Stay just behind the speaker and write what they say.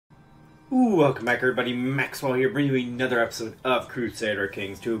Ooh, welcome back everybody, MaxWAL here, bringing you another episode of Crusader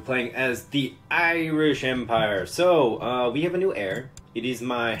Kings 2, playing as the Irish Empire. So, we have a new heir. It is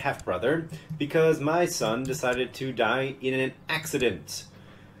my half-brother, because my son decided to die in an accident.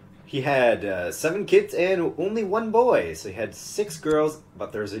 He had 7 kids and only 1 boy, so he had 6 girls,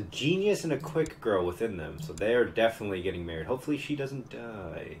 but there's a genius and a quick girl within them, so they're definitely getting married. Hopefully she doesn't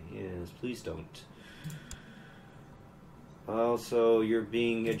die. Yes, please don't. Also, you're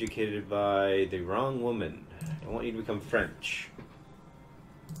being educated by the wrong woman. I want you to become French.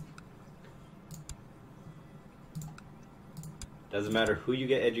 Doesn't matter who you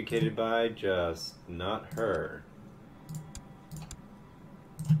get educated by, just not her.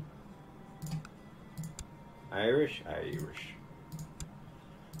 Irish? Irish.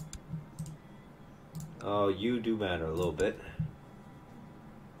 Oh, you do matter a little bit.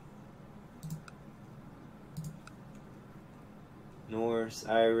 Norse,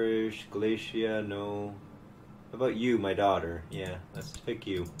 Irish, Galicia, no. How about you, my daughter? Yeah, let's pick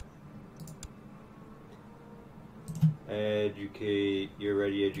you. Educate, you're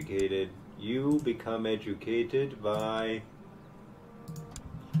already educated. You become educated by...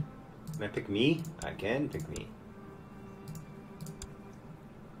 Can I pick me? I can pick me.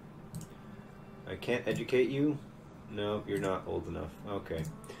 I can't educate you? No, you're not old enough. Okay.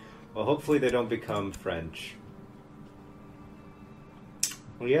 Well, hopefully they don't become French.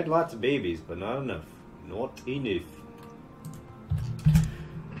 Well, he had lots of babies, but not enough. Not enough.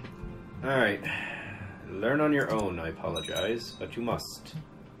 Alright. Learn on your own, I apologize, but you must.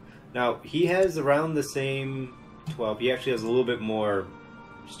 Now, he has around the same 12. He actually has a little bit more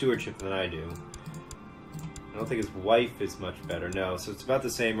stewardship than I do. I don't think his wife is much better, no. So it's about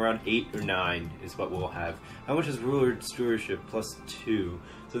the same, around 8 or 9 is what we'll have. How much is ruler stewardship? Plus 2.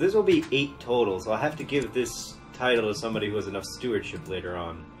 So this will be 8 total, so I'll have to give this title to somebody who has enough stewardship later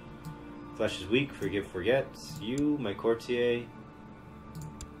on. Flesh is weak, forgive, forgets. You, my courtier.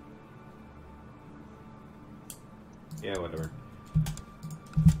 Yeah, whatever.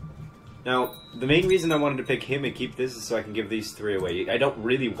 Now, the main reason I wanted to pick him and keep this is so I can give these 3 away. I don't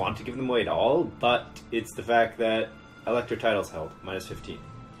really want to give them away at all, but it's the fact that elector titles held, minus 15.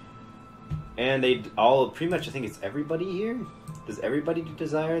 And they all, pretty much, I think it's everybody here? Does everybody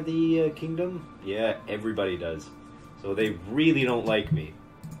desire the kingdom? Yeah, everybody does. So they really don't like me.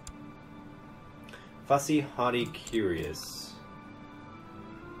 Fussy, haughty, curious.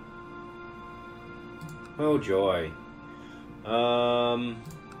 Oh joy. Alright,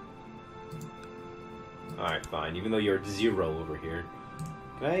 fine. Even though you're 0 over here.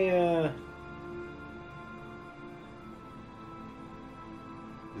 Can I,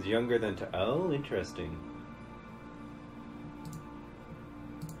 is younger than oh, interesting.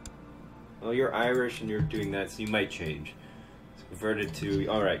 Well, you're Irish and you're doing that, so you might change. It's converted to...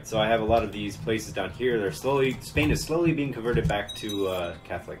 Alright, so I have a lot of these places down here. They're slowly... Spain is slowly being converted back to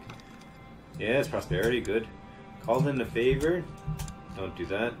Catholic. Yes, prosperity, good. Called in a favor. Don't do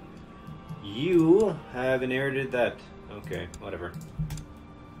that. You have inherited that. Okay, whatever.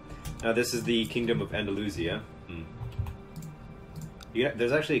 Now this is the Kingdom of Andalusia. Yeah,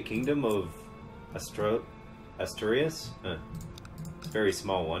 there's actually a Kingdom of Asturias? It's a very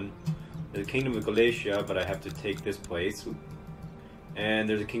small one. There's a Kingdom of Galicia, but I have to take this place. And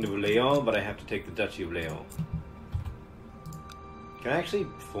there's a Kingdom of Leon, but I have to take the Duchy of Leon. Can I actually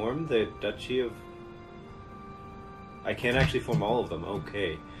form the Duchy of... I can't actually form all of them,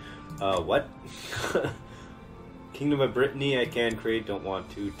 okay. What? Kingdom of Brittany, I can create, don't want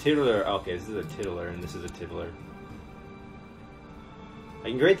to. Titular, okay, this is a titular, and this is a titular. I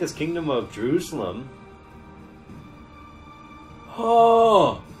can create this Kingdom of Jerusalem.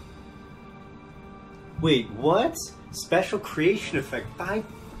 Oh! Wait, what? Special creation effect 5?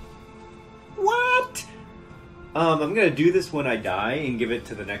 What? I'm gonna do this when I die and give it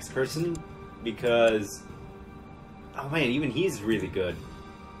to the next person because, oh man, even he's really good.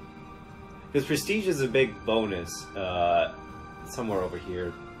 Because prestige is a big bonus, somewhere over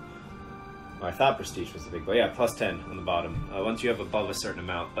here. Oh, I thought prestige was a big, but yeah, plus 10 on the bottom. Once you have above a certain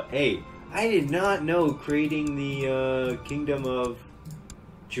amount. But hey, I did not know creating the Kingdom of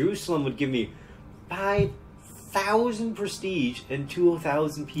Jerusalem would give me 5,000 prestige and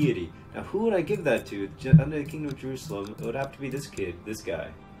 2,000 piety. Now, who would I give that to? Under the Kingdom of Jerusalem, it would have to be this kid, this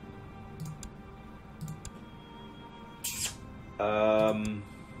guy.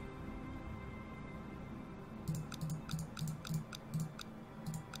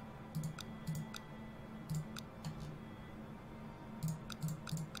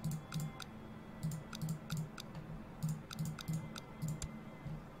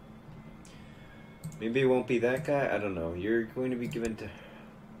 Maybe it won't be that guy? I don't know. You're going to be given to...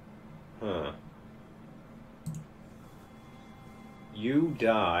 Huh. You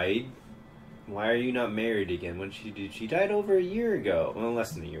died. Why are you not married again? When she died over a year ago. Well,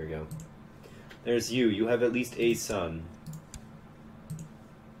 less than a year ago. There's you. You have at least a son.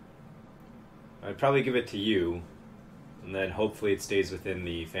 I'd probably give it to you, and then hopefully it stays within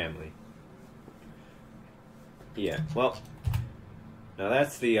the family. Yeah, well, now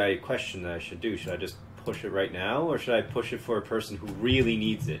that's the question that I should do. Should I just push it right now, or should I push it for a person who really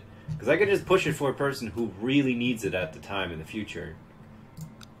needs it? Because I could just push it for a person who really needs it at the time in the future.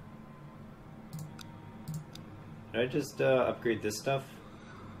 Did I just upgrade this stuff?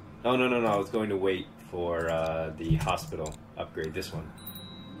 Oh, no, I was going to wait for the hospital upgrade, this one.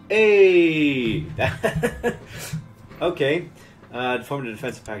 Hey! Okay. Formed a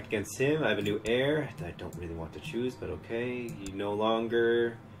defensive pact against him. I have a new heir that I don't really want to choose, but okay.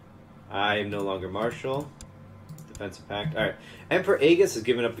 I am no longer marshal. Defensive pact. Alright. Emperor Aegis has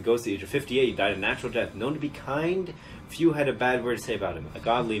given up the ghost at the age of 58. He died a natural death. Known to be kind, few had a bad word to say about him. A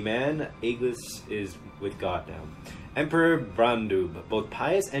godly man, Aegis is with God now. Emperor Brandub. Both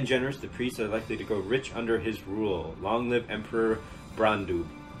pious and generous, the priests are likely to grow rich under his rule. Long live Emperor Brandub.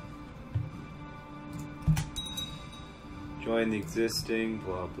 Join the existing,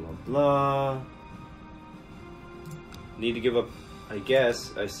 blah, blah, blah. Need to give up, I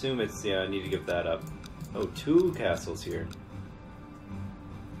guess. I assume it's, yeah, I need to give that up. Oh, 2 castles here.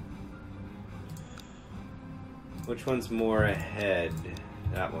 Which one's more ahead?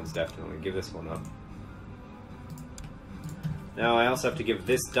 That one's definitely. Give this one up. Now I also have to give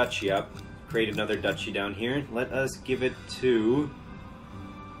this duchy up. Create another duchy down here. Let us give it to...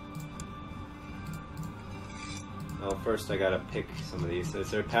 Well, first I gotta pick some of these. So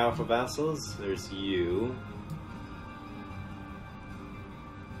is there powerful vassals? There's you.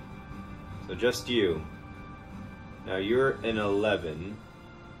 So just you. Now you're an 11.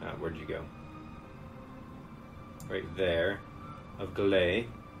 Where'd you go? Right there. Of Galay.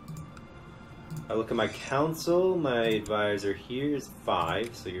 I look at my council. My advisor here is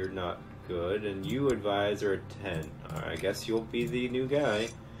 5, so you're not good. And you advisor at 10. Alright, I guess you'll be the new guy.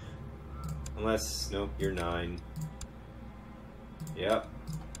 Unless, nope, you're 9. Yep.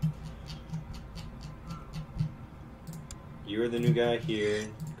 You're the new guy here.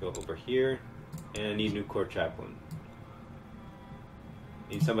 Go over here. And I need a new court chaplain.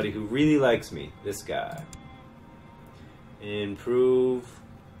 Need somebody who really likes me. This guy. Improve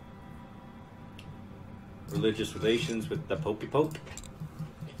religious relations with the Pope.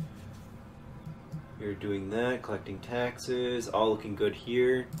 You're doing that. Collecting taxes. All looking good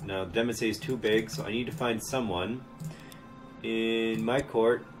here. Now, Demace is too big, so I need to find someone in my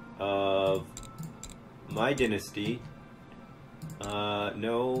court of my dynasty.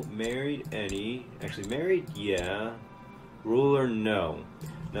 No, married any. Actually, married, yeah. Ruler, no.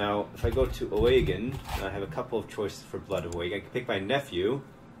 Now, if I go to Oegan, I have a couple of choices for Blood of Oegan. I can pick my nephew.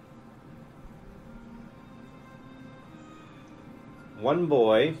 One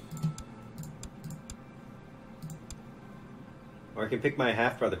boy. Or I can pick my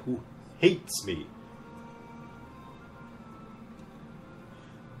half-brother who hates me.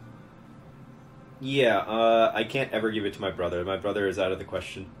 Yeah, I can't ever give it to my brother. My brother is out of the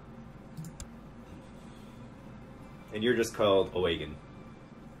question. And you're just called Oegan.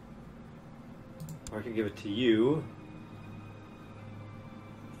 Or I can give it to you.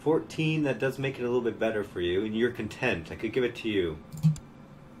 14, that does make it a little bit better for you. And you're content. I could give it to you.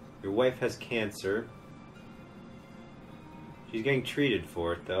 Your wife has cancer. She's getting treated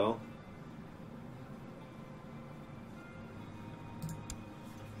for it, though.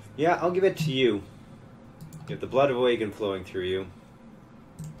 Yeah, I'll give it to you. You have the blood of Oegan flowing through you.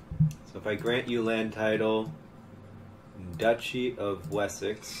 So if I grant you land title, Duchy of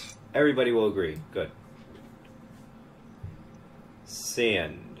Wessex, everybody will agree. Good.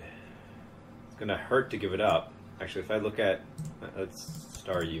 Sand. It's gonna hurt to give it up. Actually, if I look at... Let's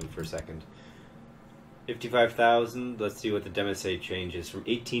star you for a second. 55,000. Let's see what the Demace change is from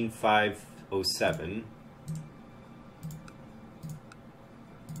 18,507.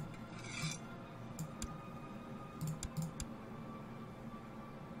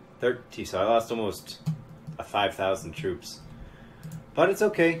 So I lost almost 5,000 troops. But it's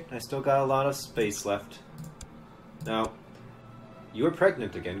okay. I still got a lot of space left. Now, you were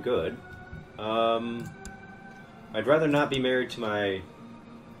pregnant again. Good. I'd rather not be married to my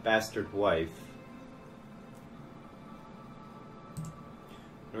bastard wife.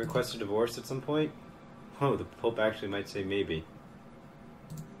 Request a divorce at some point? Oh, the Pope actually might say maybe.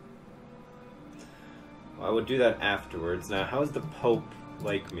 Well, I would do that afterwards. Now, how is the Pope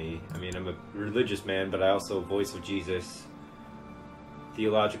like me? I mean, I'm a religious man, but I also voice of Jesus.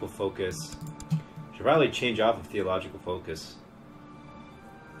 Theological focus. Should probably change off of theological focus.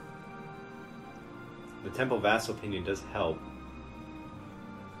 The temple vassal opinion does help.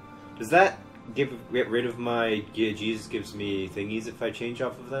 Does that get rid of my Jesus gives me thingies if I change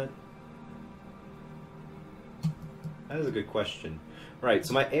off of that? That is a good question. Right,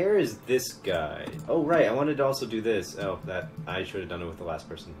 so my heir is this guy. Oh, right, I wanted to also do this. Oh, that I should have done it with the last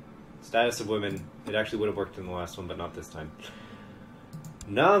person. Status of women. It actually would have worked in the last one, but not this time.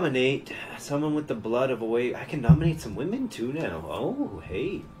 Nominate someone with the blood of a way. I can nominate some women too now. Oh,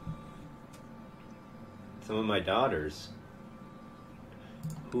 hey. Some of my daughters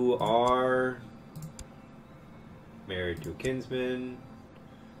who are married to a kinsman,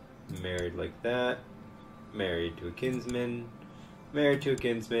 married like that, married to a kinsman, married to a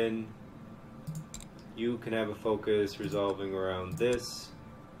kinsman. You can have a focus resolving around this,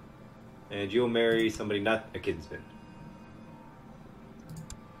 and you'll marry somebody not a kinsman.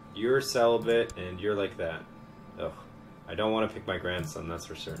 You're celibate, and you're like that. Ugh. I don't want to pick my grandson, that's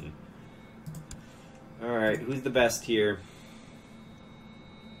for certain. Alright, who's the best here?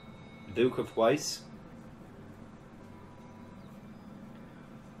 Duke of Weiss?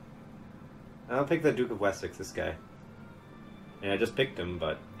 I'll pick the Duke of Wessex, this guy. And I just picked him,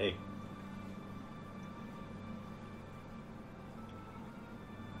 but hey.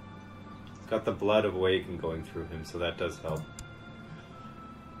 He's got the blood of Awaken going through him, so that does help.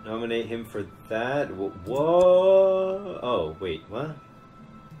 Nominate him for that? Whoa! Oh, wait, what?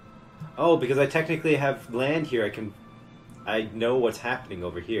 Oh, because I technically have land here, I know what's happening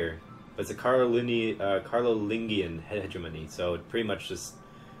over here. But it's a Carlolingian hegemony, so it pretty much just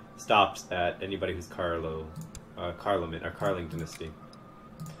stops at anybody who's Carling dynasty.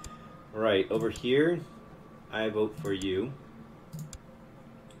 Right, over here, I vote for you.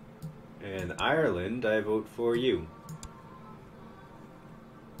 And Ireland, I vote for you.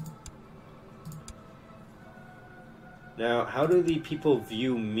 Now, how do the people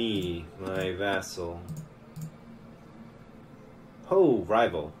view me, my vassal? Oh,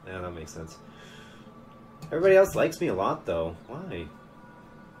 rival. Yeah, that makes sense. Everybody else likes me a lot, though. Why?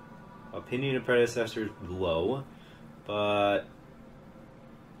 Opinion of predecessors low, but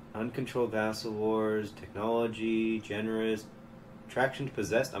uncontrolled vassal wars, technology, generous, attraction to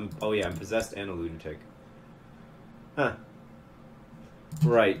possessed. Oh yeah, I'm possessed and a lunatic. Huh.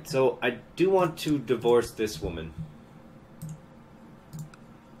 Right. So I do want to divorce this woman.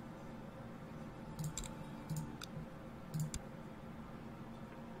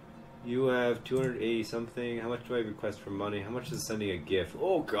 You have 280 something. How much do I request for money? How much is sending a gift?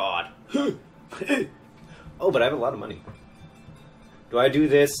 Oh god. Oh, but I have a lot of money. Do I do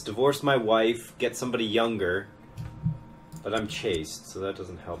this, divorce my wife, get somebody younger, but I'm chaste, so that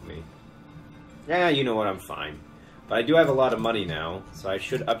doesn't help me. Yeah, you know what, I'm fine. But I do have a lot of money now, so I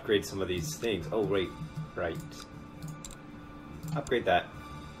should upgrade some of these things. Oh, wait. Right. Upgrade that.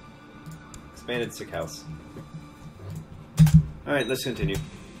 Expanded sick house. Alright, let's continue.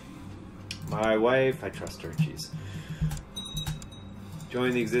 My wife, I trust her, jeez.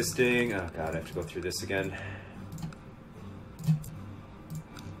 Join the existing... Oh god, I have to go through this again.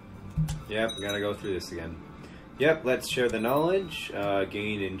 Yep, we gotta go through this again. Yep, let's share the knowledge,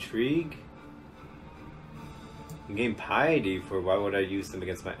 gain intrigue. Gain piety for why would I use them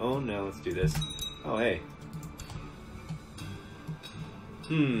against my own? Now let's do this. Oh, hey.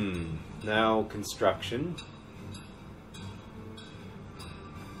 Now construction.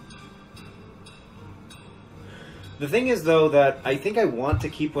 The thing is, though, that I think I want to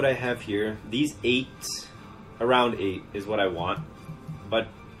keep what I have here. These 8, around 8, is what I want. But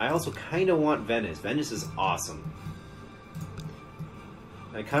I also kind of want Venice. Venice is awesome.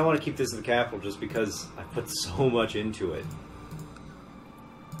 I kind of want to keep this in the capital just because I put so much into it.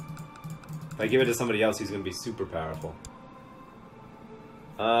 If I give it to somebody else, he's going to be super powerful.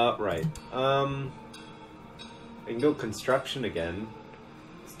 Right. I can go construction again.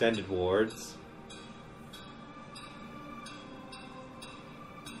 Extended wards.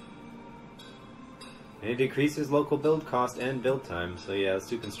 And it decreases local build cost and build time. So yeah, let's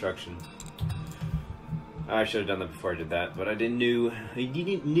do construction. I should have done that before I did that, but I didn't know. I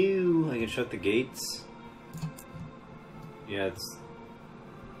didn't know I can shut the gates. Yeah, it's...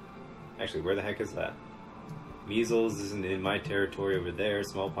 Actually, where the heck is that? Measles isn't in my territory over there.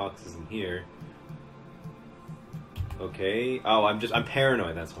 Smallpox isn't here. Okay. Oh, I'm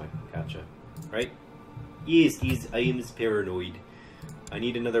paranoid, that's why. Gotcha. Right? Yes, I am paranoid. I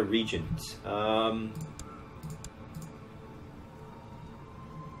need another regent.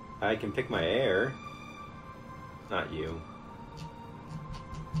 I can pick my heir. Not you.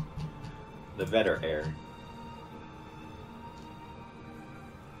 The Vetter heir.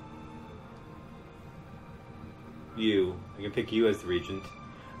 you. I can pick you as the regent.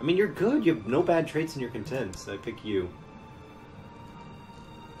 I mean, you're good. You have no bad traits in your contents. I pick you.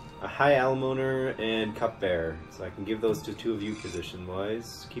 A High Almoner and Cupbearer. So I can give those to two of you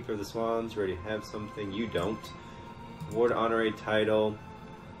position-wise. Keeper of the Swans, you already have something. You don't. Award Honorary Title.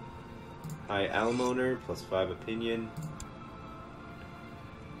 High Almoner, +5 opinion.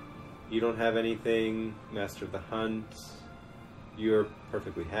 You don't have anything. Master of the Hunt. You're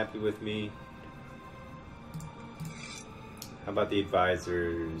perfectly happy with me. How about the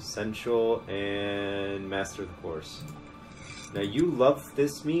Advisors? Sensual and Master of the Horse. Now you love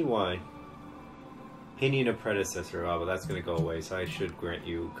this me? Why? Pinion of Predecessor. Oh, but that's going to go away, so I should grant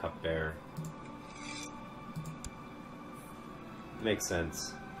you Cupbearer. Makes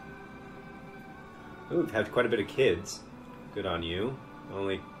sense. Ooh, we've had quite a bit of kids. Good on you.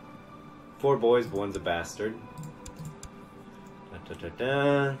 Only 4 boys, but one's a bastard.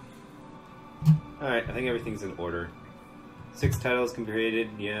 Alright, I think everything's in order. 6 titles can be created.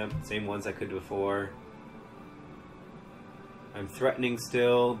 Yeah, same ones I could before. I'm threatening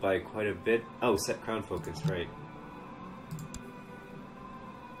still by quite a bit. Oh, set crown focus, right.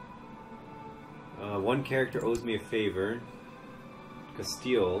 One character owes me a favor.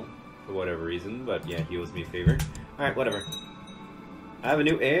 Castile, for whatever reason, but yeah, he owes me a favor. Alright, whatever. I have a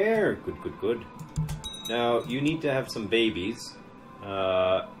new heir! Good, good, good. Now, you need to have some babies,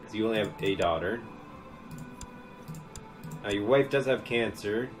 because you only have a daughter. Now, your wife does have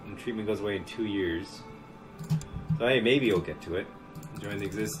cancer, and treatment goes away in 2 years. So, hey, maybe you'll get to it. Join the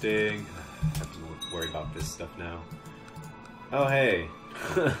existing. I have to worry about this stuff now. Oh, hey.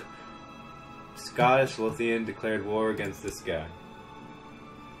 Scottish Lothian declared war against this guy.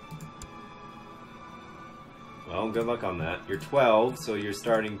 Well, good luck on that. You're 12, so you're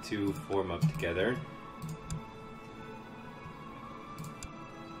starting to form up together.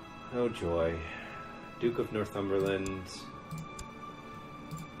 Oh, joy. Duke of Northumberland.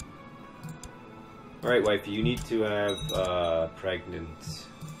 Alright, wifey, you need to have, pregnant.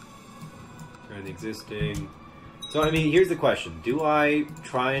 Turn the existing. So, I mean, here's the question. Do I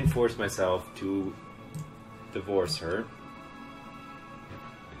try and force myself to divorce her?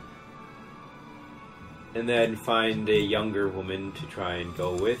 And then find a younger woman to try and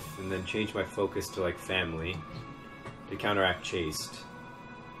go with, and then change my focus to, like, family to counteract chaste.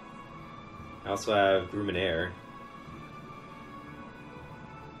 I also have Groom and Heir,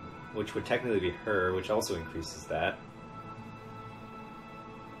 which would technically be her, which also increases that.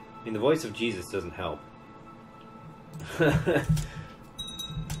 I mean, the voice of Jesus doesn't help.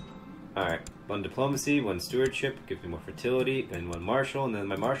 Alright, 1 diplomacy, 1 stewardship, gives me more fertility, and 1 marshal, and then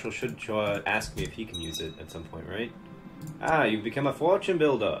my marshal should ask me if he can use it at some point, right? Ah, you've become a fortune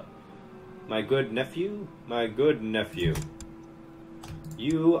builder! My good nephew? My good nephew.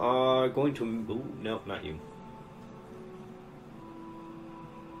 You are going to... Ooh, no, not you.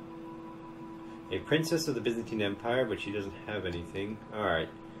 A princess of the Byzantine Empire, but she doesn't have anything. Alright.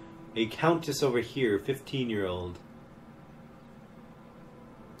 A countess over here, 15-year-old.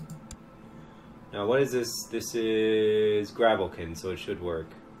 Now, what is this? This is Gravelkin, so it should work.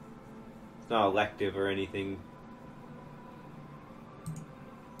 It's not elective or anything.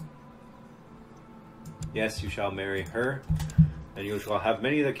 Yes, you shall marry her, and you shall have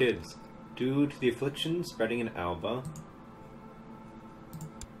many other kids. Due to the affliction spreading in Alba.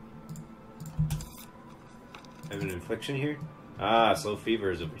 I have an infliction here? Ah, slow fever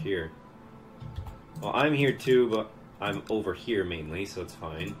is over here. Well, I'm here too, but I'm over here mainly, so it's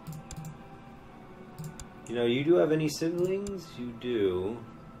fine. You know, you do have any siblings? You do.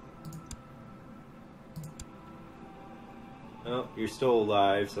 Oh, you're still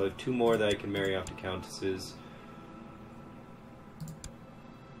alive, so I have 2 more that I can marry off to countesses.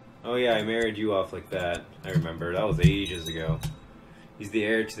 Oh yeah, I married you off like that. I remember. That was ages ago. He's the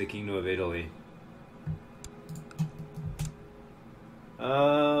heir to the Kingdom of Italy.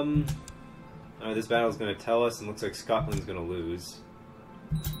 This battle's going to tell us, and looks like Scotland's going to lose.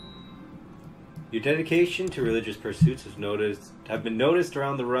 Your dedication to religious pursuits have been noticed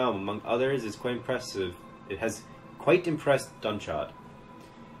around the realm. Among others, is quite impressive. It has quite impressed Dunshot.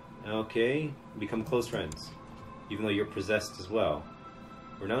 Okay, become close friends, even though you're possessed as well.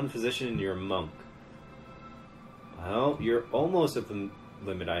 Renowned physician, and you're a monk. Well, you're almost at the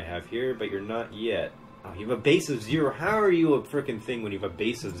limit I have here, but you're not yet. Oh, you have a base of 0. How are you a frickin' thing when you have a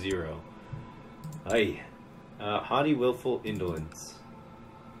base of 0? Aye. Haughty, willful, indolence.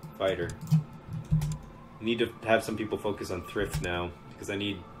 Fighter. I need to have some people focus on thrift now, because I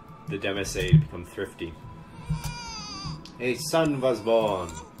need the Damascus to become thrifty. A son was born.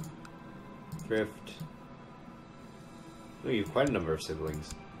 Thrift. Oh, you have quite a number of siblings.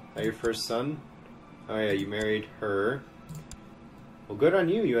 Is that your first son? Oh yeah, you married her. Well, good on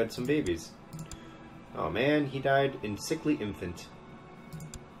you. You had some babies. Oh man, he died in sickly infant.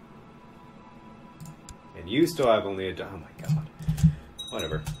 And you still have only a... Oh my god.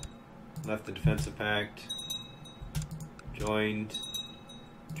 Whatever. Left the defensive pact. Joined.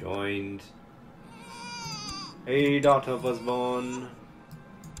 Joined. A daughter was born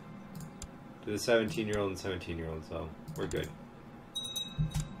to the 17-year-old and 17-year-old, so we're good.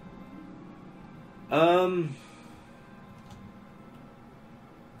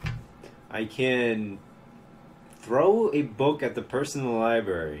 I can throw a book at the person in the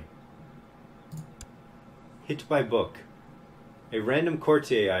library. Hit by book. A random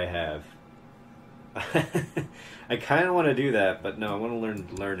courtier I have. I kind of want to do that, but no, I want to learn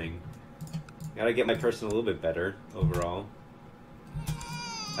learning. Gotta get my person a little bit better overall.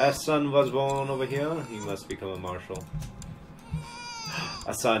 A son was born over here. He must become a marshal.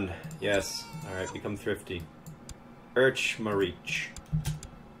 A son, yes. Alright, become thrifty. Urch-Marich.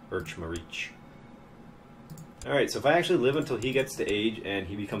 Urch-Marich. Alright, so if I actually live until he gets to age and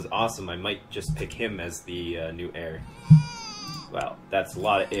he becomes awesome, I might just pick him as the new heir. Well, that's a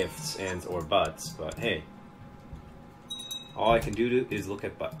lot of ifs, ands, or buts, but hey. All I can do is look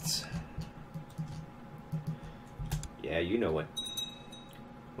at butts. Yeah, you know it.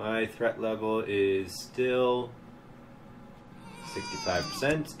 My threat level is still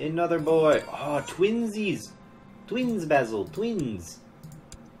 65%. Another boy. Oh, twinsies. Twins, Basil. Twins.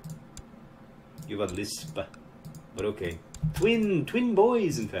 You have a lisp. But okay. Twin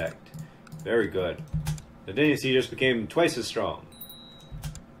boys, in fact. Very good. The dynasty just became twice as strong.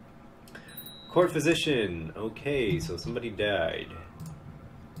 Court physician. Okay, so somebody died.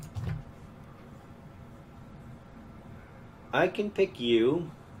 I can pick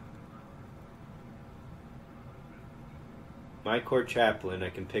you. My court chaplain I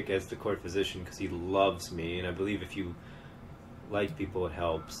can pick as the court physician because he loves me, and I believe if you like people it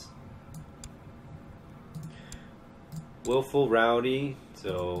helps. Willful rowdy,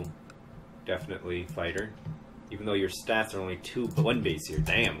 so definitely fighter. Even though your stats are only one base here.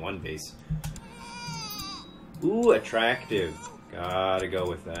 Damn, one base. Ooh, attractive. Gotta go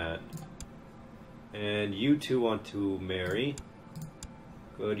with that. And you two want to marry.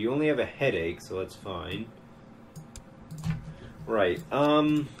 Good, you only have a headache, so that's fine. Right,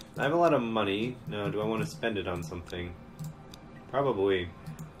 I have a lot of money. Now, do I want to spend it on something? Probably.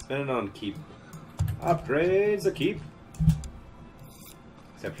 Spend it on keep. Upgrades a keep.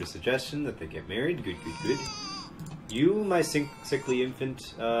 Accept your suggestion that they get married. Good, good, good. You, my sickly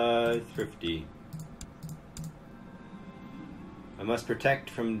infant, thrifty. I must protect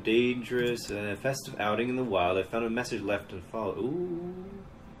from dangerous festive outing in the wild. I found a message left and follow. Ooh.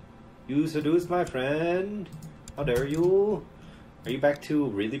 You seduced my friend. How dare you? Are you back to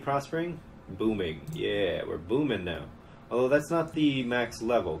really prospering? Booming. Yeah, we're booming now. Although that's not the max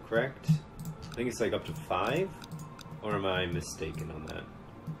level, correct? I think it's like up to 5? Or am I mistaken on that?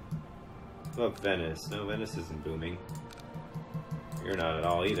 What about Venice? No, Venice isn't booming. You're not at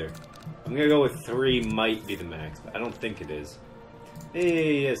all either. I'm gonna go with 3 might be the max, but I don't think it is.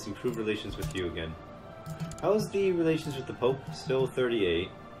 Hey, yes, improved relations with you again. How's the relations with the Pope? Still 38.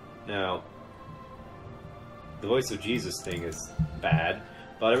 Now, the voice of Jesus thing is bad,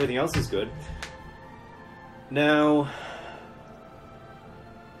 but everything else is good. Now,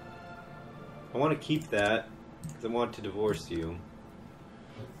 I want to keep that, because I want to divorce you.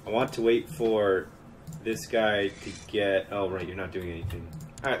 I want to wait for this guy to get... Oh, right, you're not doing anything.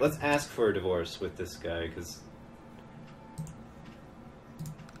 Alright, let's ask for a divorce with this guy, because...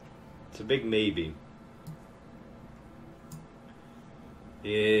 it's a big maybe.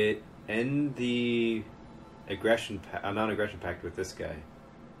 End the non-aggression pact with this guy.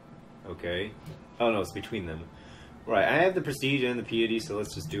 Okay. Oh no, it's between them. Right, I have the prestige and the piety, so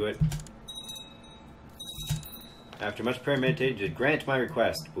let's just do it. After much premeditation, grant my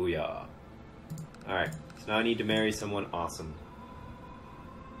request. Booyah. Alright, so now I need to marry someone awesome.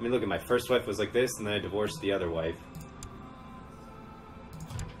 I mean, look at my first wife was like this, and then I divorced the other wife.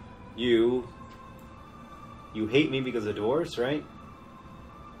 You hate me because of divorce, right?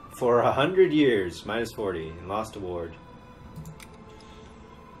 For 100 years, minus 40, and lost award.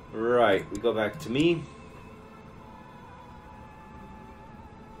 Right, we go back to me.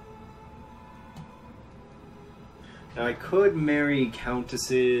 Now I could marry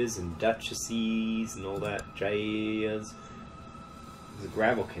countesses and duchesses and all that jazz. It's a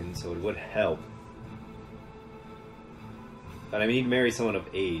gravelkin, so it would help. But I need to marry someone of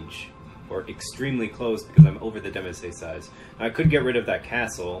age, or extremely close, because I'm over the dynasty size. Now, I could get rid of that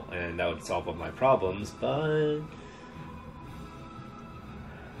castle, and that would solve all my problems, but...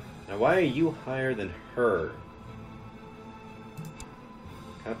 Now, why are you higher than her?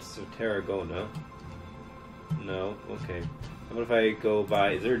 Countess of Tarragona. No, okay. How about if I go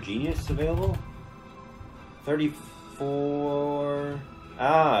by... Is there a genius available? 34...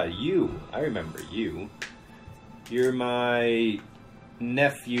 Ah, you. I remember you. You're my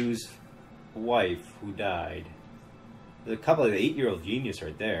nephew's wife who died. There's a couple of the 8-year-old genius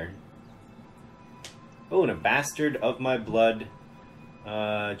right there. Oh, and a bastard of my blood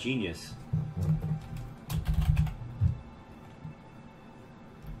genius.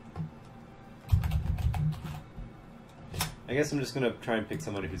 I guess I'm just gonna try and pick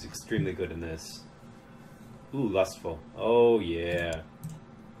someone who's extremely good in this. Ooh, lustful. Oh, yeah.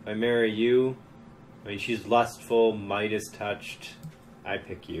 If I marry you, I mean, she's lustful, Midas touched. I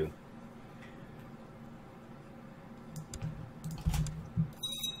pick you.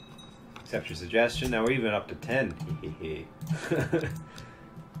 Accept your suggestion. Now we're even up to 10.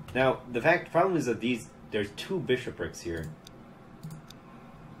 Now, the problem is that there's 2 bishoprics here.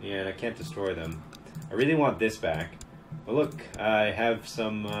 Yeah, and I can't destroy them. I really want this back. But look, I have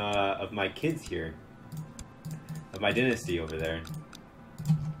some of my kids here. Of my dynasty over there.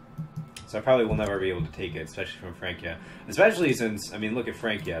 So I probably will never be able to take it, especially from Francia. Especially since, I mean, look at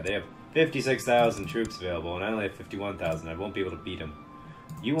Francia. They have 56,000 troops available, and I only have 51,000. I won't be able to beat them.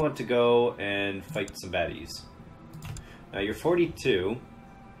 You want to go and fight some baddies. Now, you're 42.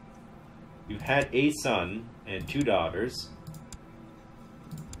 You've had a son and 2 daughters.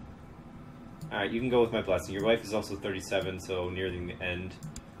 Alright, you can go with my blessing. Your wife is also 37, so nearing the end.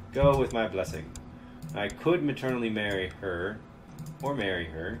 Go with my blessing. I could maternally marry her, or marry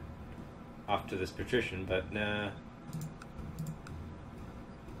her, off to this patrician, but nah.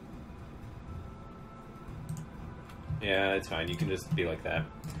 Yeah, it's fine. You can just be like that.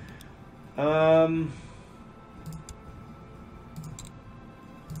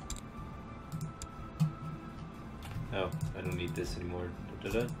 Oh, I don't need this anymore.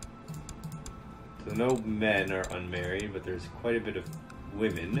 Da-da-da. So no men are unmarried, but there's quite a bit of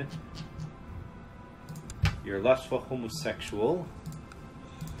women. You're a lustful homosexual.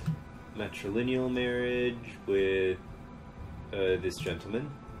 Matrilineal marriage with this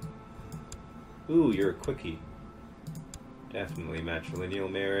gentleman. Ooh, you're a quickie. Definitely matrilineal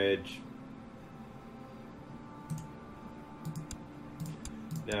marriage.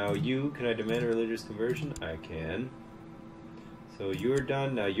 Now you, can I demand a religious conversion? I can. So you're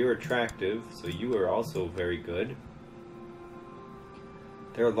done. Now you're attractive, so you are also very good.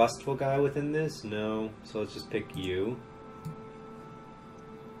 There a lustful guy within this? No. So let's just pick you.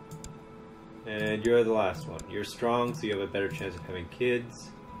 And you're the last one. You're strong, so you have a better chance of having kids.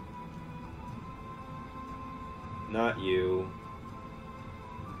 Not you.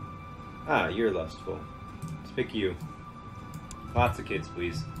 Ah, you're lustful. Let's pick you. Lots of kids,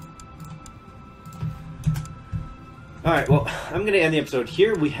 please. Alright, well, I'm going to end the episode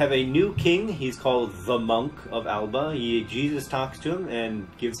here. We have a new king. He's called the Monk of Alba. Jesus talks to him and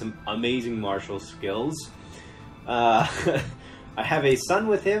gives him amazing martial skills. I have a son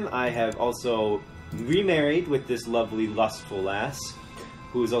with him. I have also remarried with this lovely lustful lass,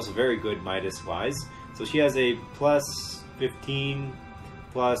 who is also very good Midas-wise. So she has a plus 15,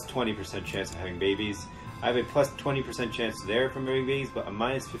 plus 20% chance of having babies. I have a plus 20% chance there from having babies, but a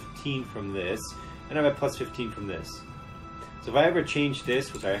minus 15 from this, and I have a plus 15 from this. So if I ever change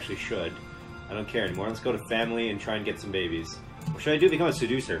this, which I actually should, I don't care anymore. Let's go to family and try and get some babies. What should I do? Become a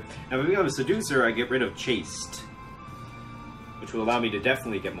seducer. Now, if I become a seducer, I get rid of chaste, which will allow me to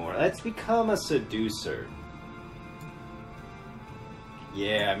definitely get more. Let's become a seducer.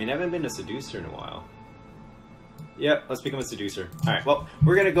 Yeah, I mean, I haven't been a seducer in a while. Yep, let's become a seducer. Alright, well,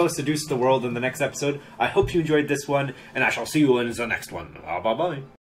 we're gonna go seduce the world in the next episode. I hope you enjoyed this one, and I shall see you in the next one. Bye-bye.